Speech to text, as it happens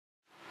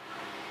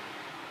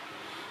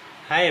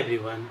Hi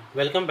everyone,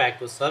 welcome back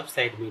to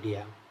Surfside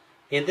Media.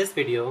 In this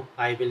video,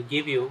 I will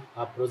give you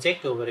a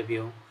project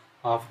overview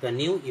of the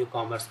new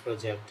e-commerce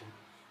project,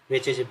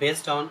 which is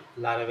based on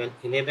Laravel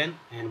 11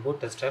 and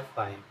Bootstrap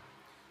 5.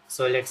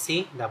 So let's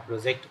see the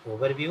project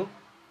overview.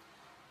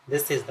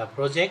 This is the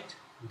project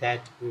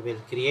that we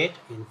will create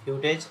in few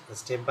days,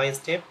 step by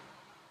step.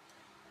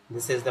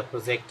 This is the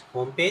project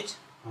homepage.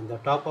 On the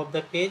top of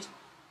the page,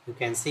 you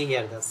can see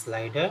here the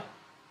slider.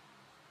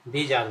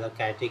 These are the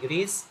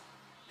categories,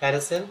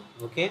 carousel,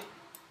 okay,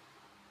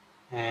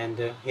 and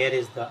here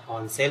is the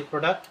on sale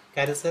product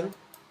carousel,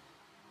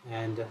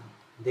 and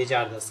these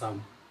are the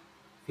some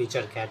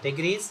feature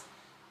categories,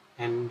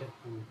 and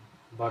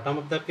bottom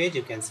of the page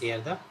you can see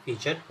here the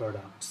featured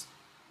products.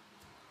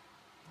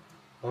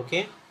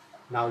 Okay,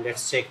 now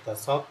let's check the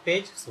shop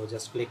page. So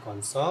just click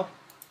on shop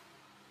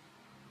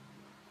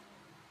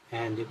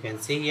and you can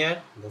see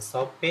here the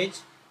shop page.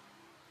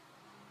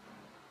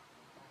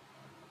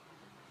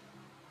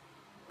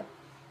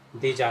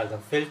 These are the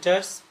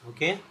filters,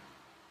 okay,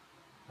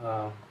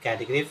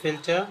 category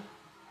filter,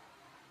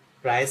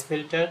 price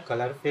filter,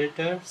 color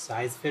filter,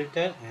 size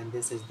filter, and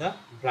this is the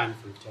brand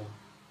filter.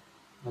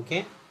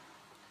 Okay,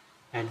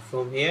 and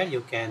from here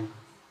you can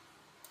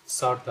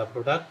sort the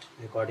product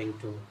according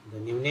to the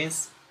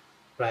newness,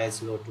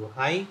 price low to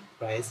high,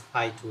 price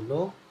high to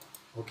low.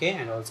 Okay,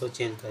 and also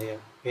change the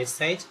page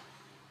size.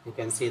 You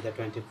can see the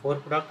 24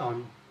 product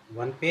on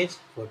one page,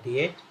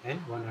 48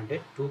 and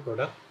 102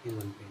 product in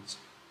one page.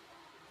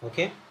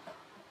 Okay,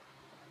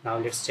 now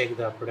let's check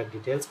the product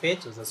details page.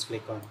 So just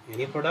click on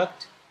any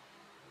product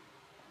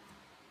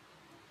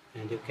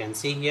and you can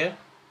see here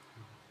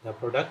the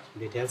product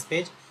details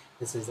page.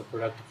 This is the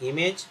product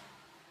image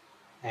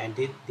and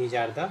these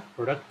are the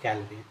product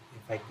gallery.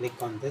 If I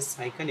click on this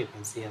icon, you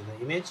can see here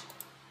the image.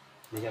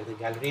 These are the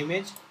gallery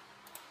image.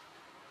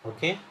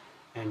 Okay,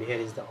 and here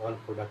is the all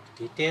product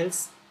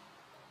details,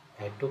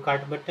 add to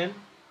cart button.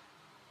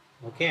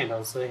 Okay, and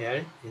also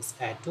here is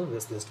add to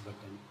wishlist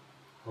button.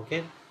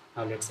 Okay,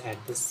 now let's add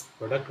this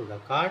product to the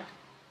cart.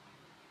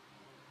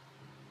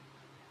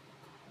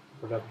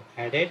 Product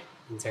added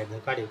inside the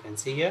cart, you can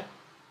see here.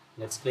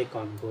 Let's click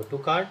on go to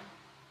cart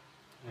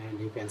and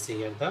you can see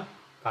here the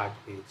cart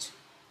page.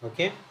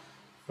 Okay,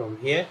 from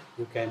here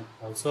you can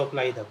also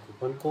apply the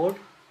coupon code,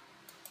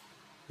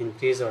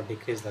 increase or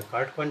decrease the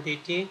cart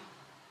quantity.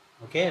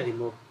 Okay,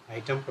 remove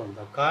item from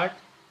the cart,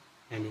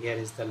 and here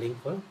is the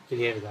link for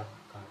clear the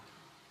cart.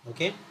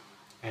 Okay,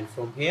 and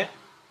from here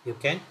you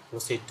can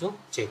proceed to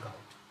checkout.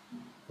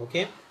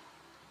 Okay,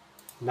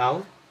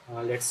 now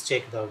let's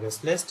check the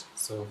wish list.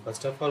 So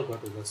first of all, go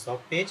to the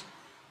shop page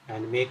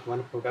and make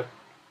one product,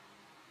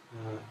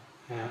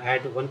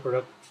 add one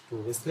product to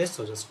wish list.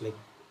 So just click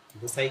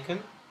this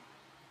icon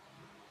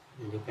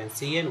and you can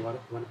see in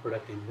one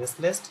product in wish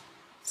list.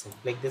 So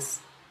click this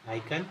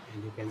icon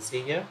and you can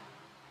see here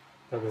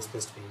the wish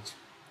list page.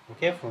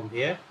 Okay, from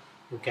here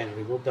you can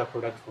remove the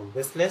product from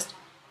wish list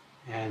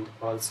and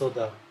also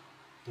the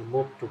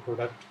move to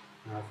product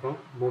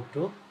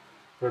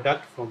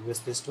from wish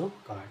list to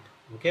cart.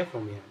 Okay,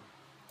 from here.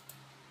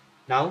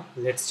 Now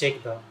let's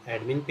check the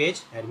admin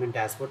page, admin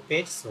dashboard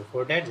page. So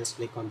for that, just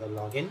click on the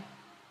login,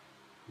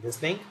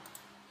 this link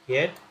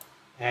here,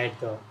 add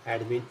the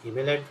admin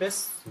email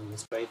address. So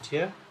just right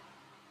here,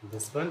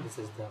 this one, this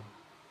is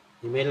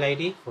the email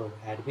ID for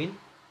admin.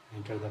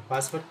 Enter the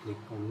password, click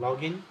on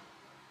login.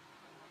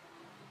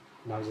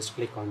 Now just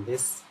click on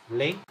this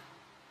link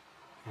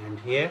and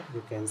here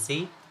you can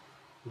see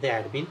the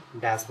admin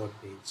dashboard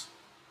page.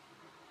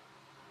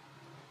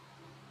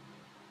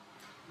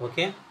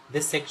 Okay,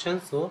 this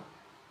section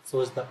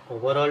shows the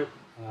overall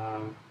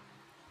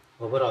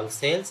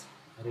sales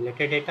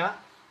related data.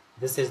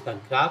 This is the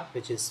graph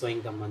which is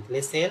showing the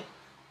monthly sale,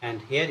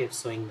 and here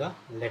it's showing the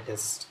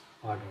latest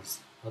orders.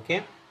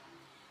 Okay,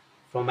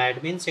 from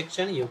admin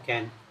section you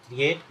can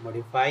create,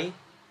 modify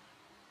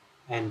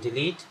and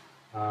delete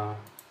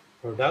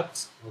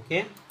products,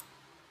 okay,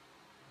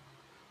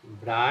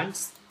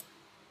 brands,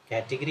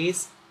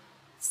 categories,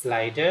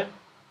 slider,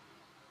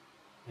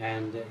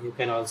 and you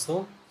can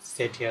also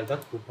set here the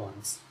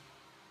coupons.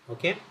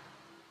 Okay,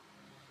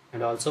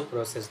 and also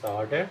process the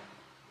order.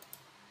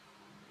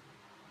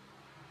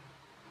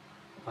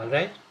 All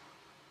right,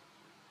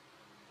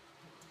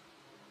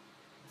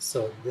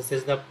 so this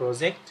is the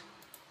project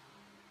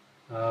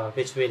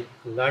which will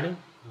learn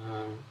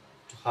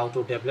how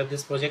to develop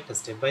this project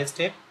step by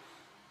step.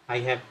 I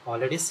have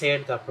already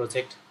shared the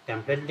project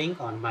template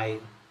link on my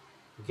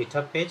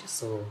GitHub page.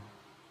 So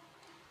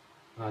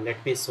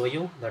let me show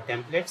you the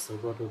template. So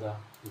go to the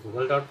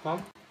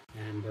google.com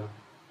and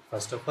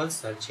first of all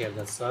search here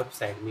the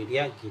Surfside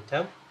Media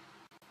GitHub,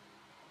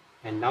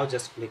 and now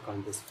just click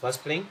on this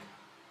first link.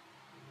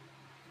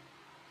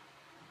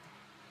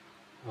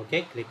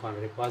 Okay, click on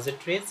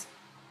repositories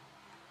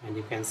and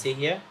you can see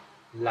here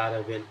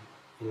Laravel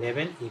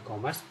 11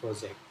 e-commerce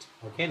project.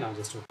 Okay, now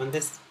just open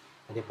this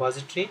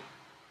repository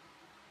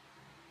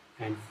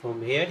and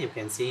from here you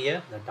can see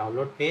here the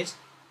download page,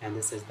 and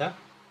this is the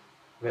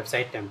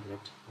website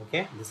template.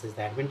 Okay, this is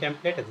the admin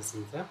template and this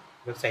is the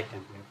website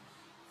template.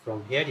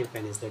 from here you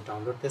can easily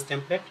download this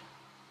template.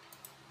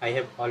 I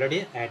have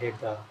already added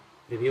the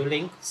preview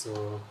link,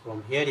 so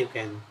from here you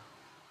can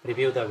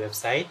preview the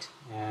website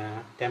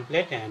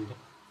template, and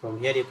from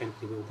here you can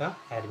preview the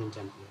admin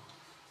template.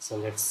 So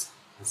let's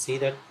see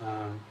that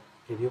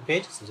preview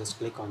page. So just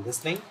click on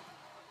this link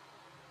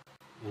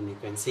and you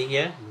can see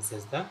here this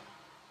is the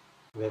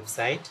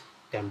website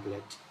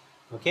template.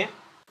 Okay,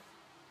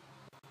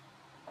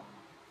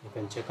 you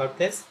can check out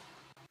this.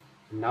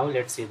 Now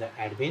let's see the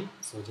admin.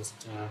 So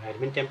just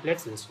admin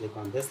templates, let's click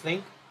on this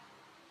link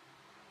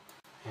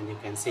and you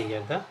can see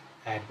here the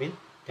admin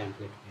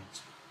template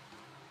page.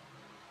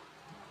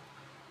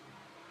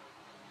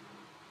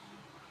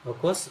 Of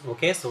course,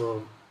 okay,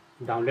 so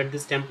download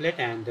this template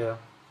and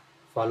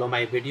follow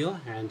my video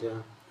and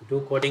do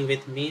coding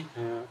with me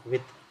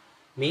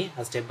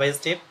step by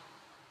step.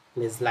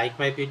 Please like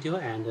my video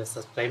and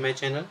subscribe my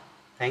channel.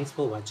 Thanks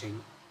for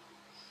watching.